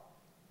you are.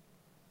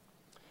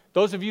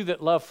 Those of you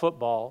that love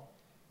football,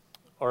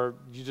 or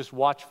you just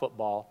watch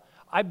football,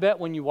 I bet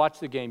when you watch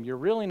the game, you're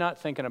really not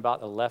thinking about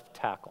the left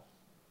tackle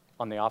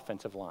on the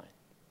offensive line.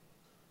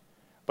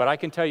 But I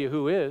can tell you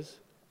who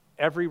is: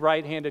 every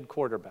right-handed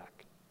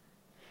quarterback.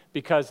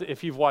 Because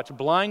if you've watched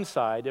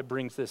Blindside, it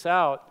brings this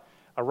out.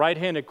 A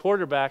right-handed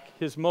quarterback,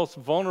 his most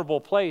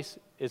vulnerable place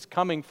is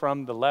coming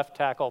from the left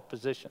tackle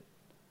position.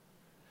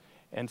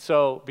 And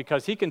so,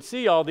 because he can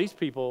see all these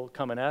people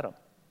coming at him.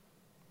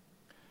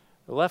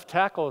 The left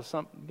tackle is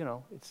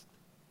something,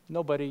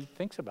 nobody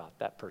thinks about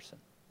that person.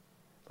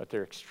 But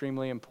they're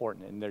extremely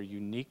important, and they're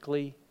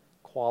uniquely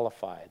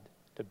qualified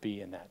to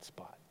be in that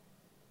spot.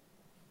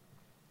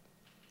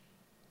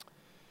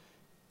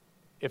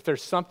 If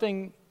there's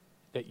something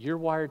that you're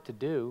wired to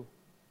do,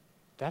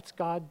 that's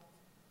God.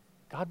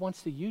 God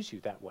wants to use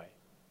you that way.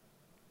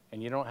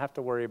 And you don't have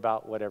to worry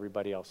about what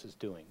everybody else is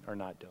doing or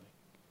not doing.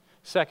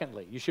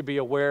 Secondly, you should be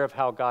aware of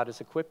how God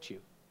has equipped you.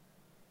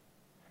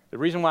 The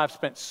reason why I've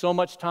spent so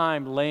much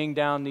time laying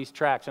down these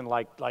tracks and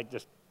like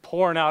just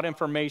pouring out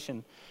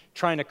information,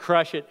 trying to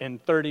crush it in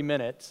 30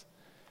 minutes,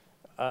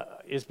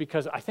 is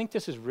because I think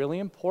this is really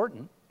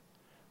important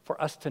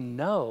for us to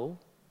know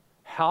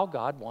how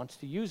God wants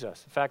to use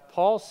us. In fact,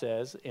 Paul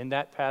says in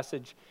that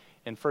passage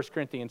in 1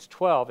 Corinthians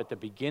 12, at the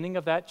beginning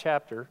of that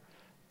chapter,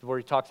 where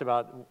he talks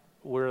about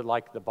we're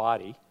like the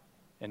body,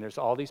 and there's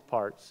all these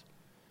parts,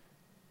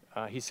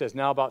 he says,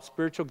 now about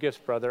spiritual gifts,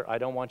 brother, I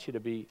don't want you to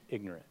be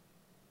ignorant.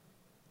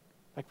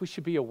 Like, we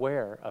should be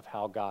aware of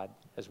how God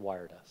has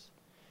wired us.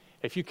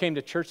 If you came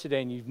to church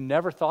today and you've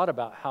never thought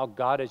about how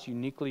God has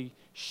uniquely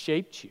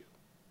shaped you,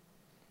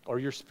 or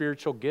your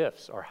spiritual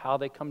gifts, or how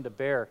they come to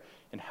bear,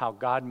 and how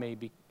God may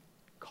be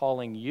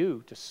calling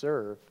you to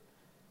serve,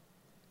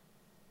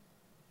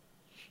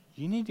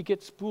 you need to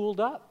get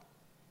spooled up.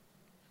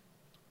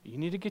 You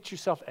need to get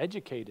yourself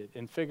educated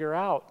and figure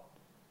out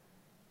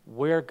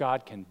where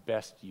God can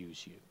best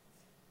use you.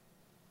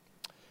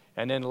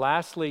 And then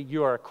lastly,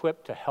 you are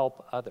equipped to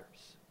help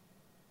others.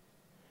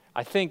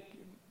 I think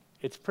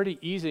it's pretty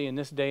easy in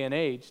this day and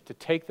age to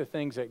take the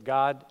things that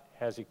God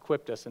has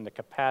equipped us and the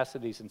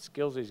capacities and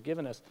skills He's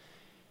given us,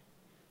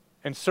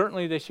 and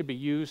certainly they should be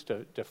used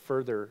to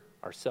further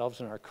ourselves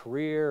in our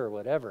career or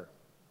whatever.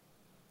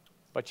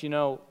 But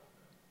the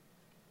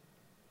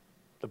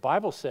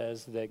Bible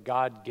says that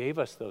God gave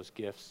us those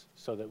gifts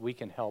so that we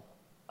can help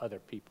other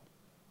people.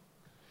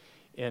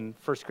 In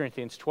 1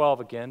 Corinthians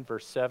 12, again,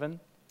 verse 7,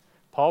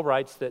 Paul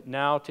writes that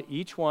now to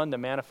each one the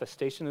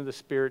manifestation of the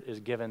Spirit is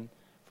given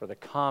for the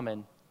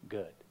common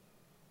good.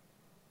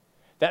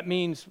 That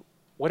means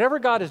whatever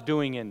God is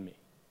doing in me,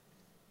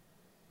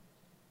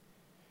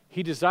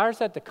 He desires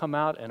that to come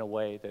out in a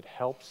way that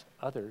helps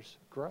others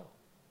grow.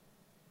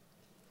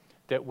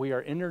 That we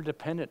are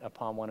interdependent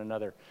upon one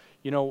another.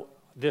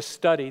 This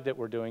study that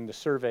we're doing, the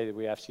survey that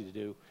we asked you to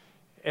do,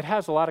 it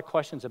has a lot of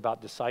questions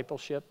about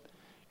discipleship,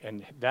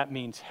 and that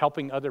means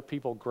helping other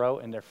people grow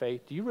in their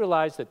faith. Do you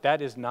realize that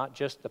that is not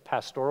just the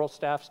pastoral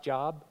staff's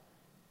job?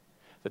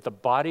 That the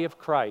body of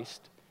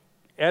Christ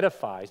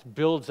edifies,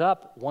 builds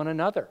up one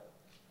another.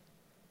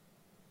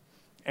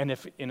 And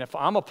if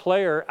I'm a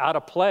player out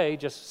of play,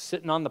 just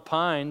sitting on the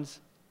pines,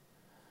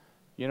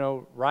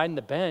 riding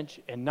the bench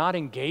and not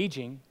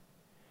engaging,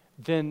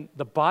 then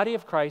the body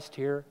of Christ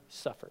here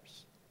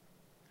suffers.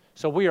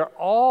 So we are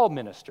all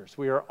ministers.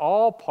 We are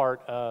all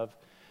part of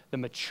the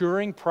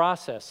maturing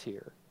process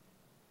here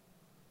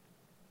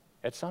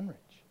at Sunridge.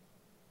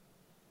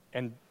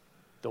 And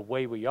the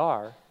way we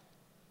are,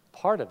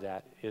 part of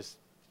that is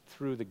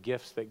through the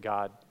gifts that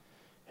God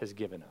has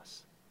given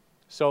us.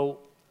 So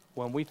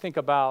when we think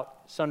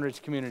about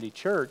Sunridge Community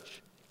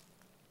Church,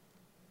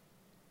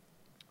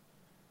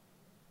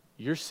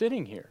 you're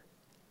sitting here.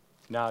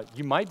 Now,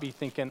 you might be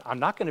thinking, I'm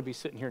not going to be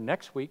sitting here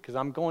next week because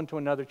I'm going to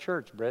another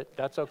church, Britt.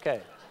 That's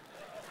okay.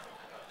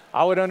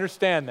 I would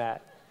understand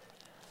that,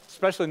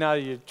 especially now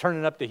that you're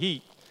turning up the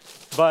heat.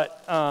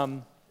 But,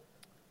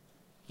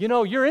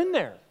 you're in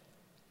there.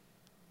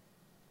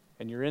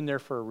 And you're in there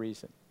for a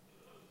reason.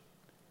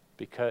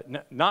 Because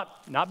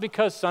not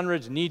because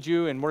Sunridge needs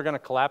you and we're going to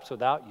collapse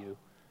without you,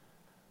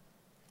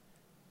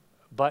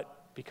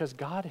 but because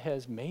God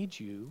has made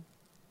you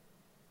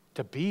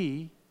to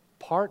be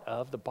part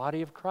of the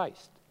body of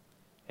Christ.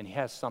 And He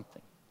has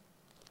something.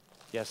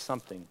 He has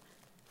something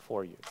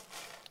for you.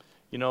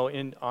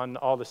 On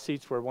all the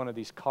seats were one of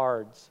these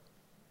cards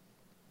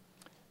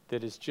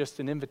that is just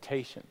an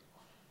invitation.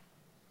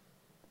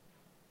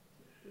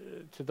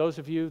 To those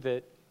of you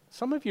that,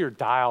 some of you are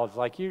dialed,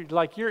 like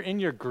you're in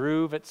your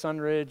groove at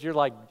Sunridge. You're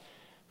like,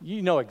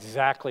 you know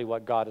exactly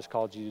what God has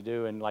called you to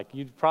do, and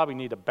you probably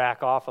need to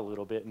back off a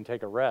little bit and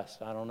take a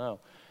rest. I don't know.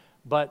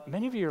 But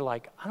many of you are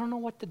like, I don't know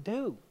what to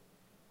do.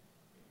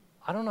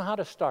 I don't know how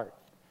to start.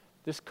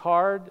 This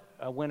card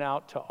went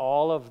out to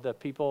all of the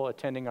people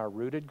attending our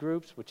Rooted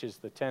groups, which is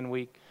the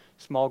 10-week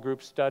small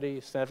group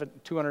study.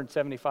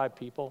 275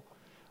 people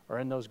are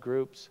in those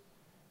groups.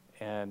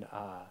 And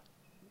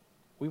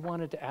we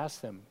wanted to ask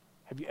them,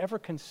 have you ever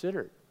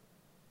considered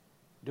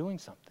doing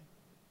something?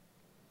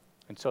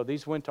 And so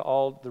these went to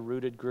all the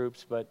rooted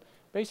groups, but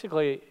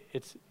basically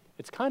it's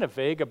kind of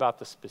vague about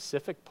the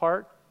specific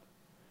part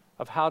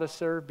of how to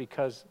serve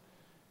because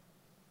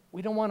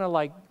we don't want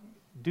to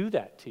do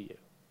that to you.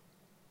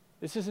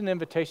 This is an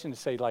invitation to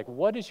say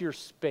what is your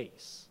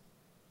space?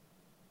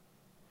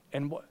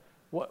 And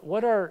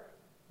what are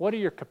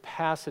your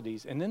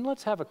capacities? And then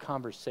let's have a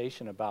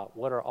conversation about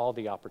what are all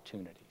the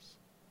opportunities.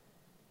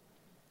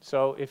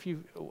 So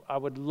I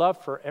would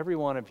love for every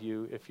one of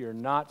you, if you're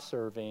not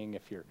serving,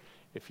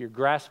 if you're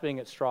grasping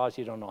at straws,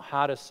 you don't know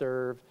how to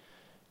serve,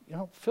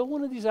 fill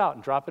one of these out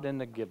and drop it in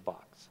the give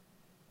box.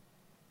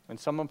 And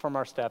someone from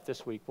our staff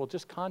this week will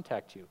just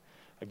contact you.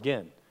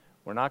 Again,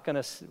 we're not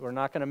going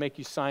to make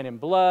you sign in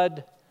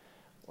blood.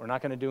 We're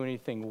not going to do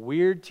anything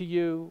weird to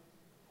you.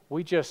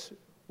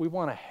 We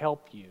want to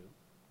help you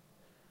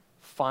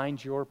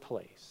find your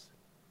place.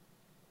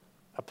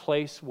 A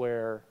place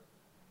where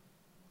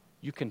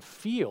you can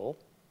feel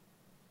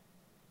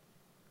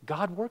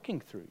God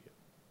working through you.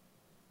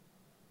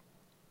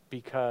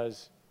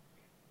 Because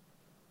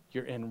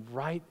you're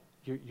right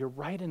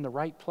in the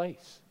right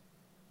place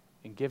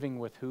in giving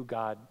with who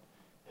God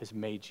has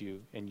made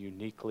you and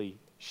uniquely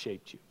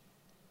shaped you.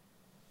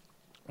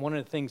 One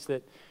of the things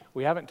that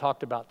we haven't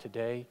talked about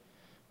today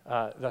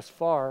thus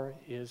far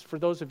is for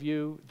those of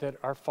you that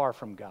are far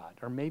from God,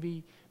 or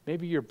maybe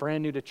you're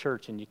brand new to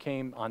church and you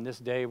came on this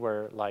day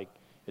where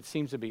it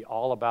seems to be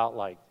all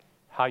about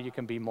how you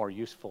can be more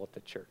useful at the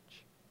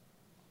church.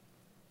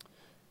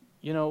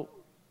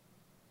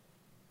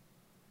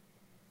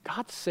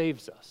 God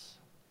saves us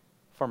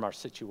from our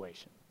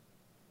situation.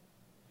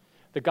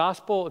 The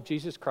gospel of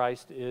Jesus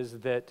Christ is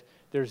that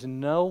there's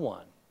no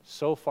one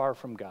so far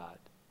from God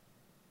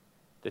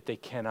that they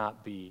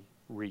cannot be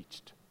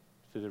reached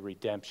through the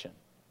redemption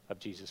of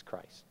Jesus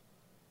Christ.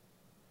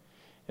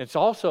 It's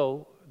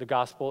also, the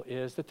gospel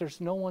is that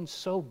there's no one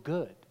so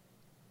good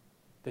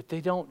that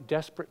they don't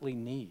desperately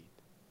need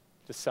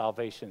the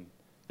salvation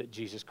that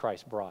Jesus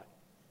Christ brought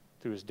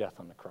through his death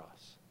on the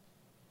cross.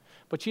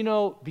 But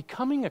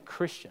becoming a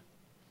Christian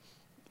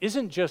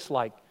isn't just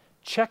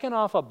checking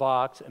off a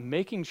box and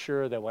making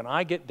sure that when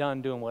I get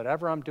done doing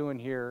whatever I'm doing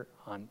here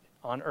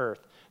on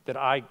earth, that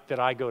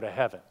I go to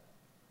heaven.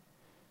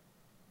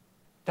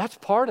 That's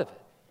part of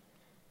it.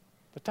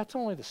 But that's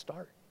only the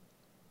start.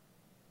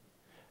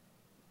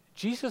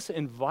 Jesus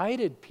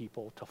invited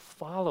people to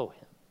follow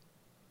him.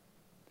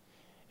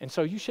 And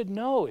so you should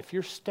know, if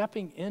you're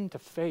stepping into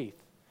faith,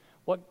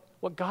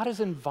 what God is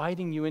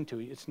inviting you into.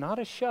 It's not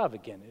a shove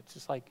again. It's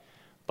just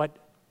but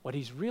what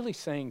he's really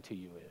saying to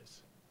you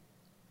is,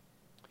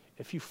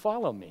 if you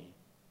follow me,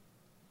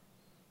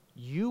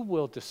 you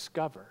will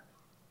discover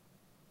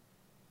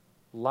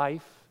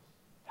life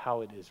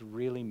how it is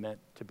really meant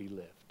to be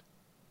lived.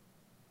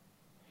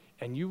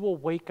 And you will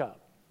wake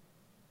up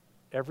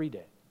every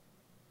day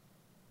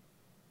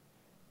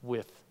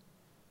with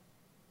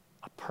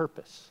a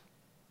purpose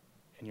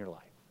in your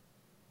life,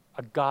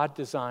 a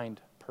God-designed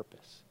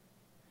purpose.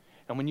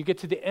 And when you get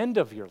to the end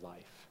of your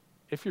life,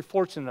 if you're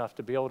fortunate enough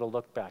to be able to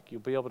look back,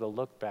 you'll be able to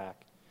look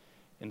back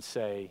and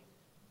say,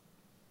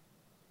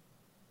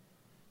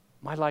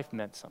 my life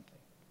meant something.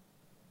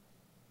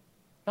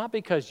 Not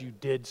because you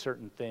did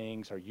certain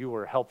things or you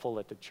were helpful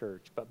at the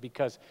church, but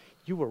because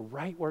you were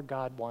right where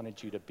God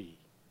wanted you to be.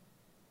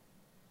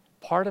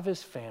 Part of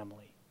his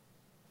family,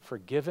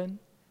 forgiven,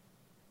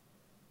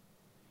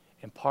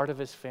 and part of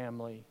his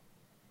family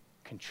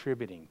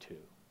contributing to.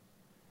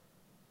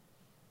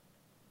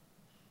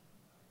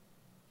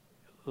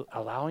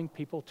 Allowing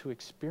people to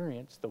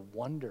experience the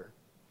wonder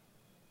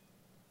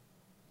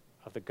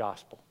of the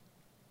gospel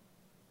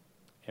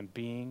and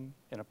being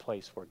in a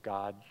place where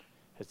God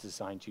has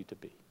designed you to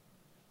be.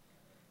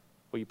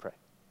 Will you pray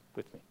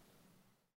with me?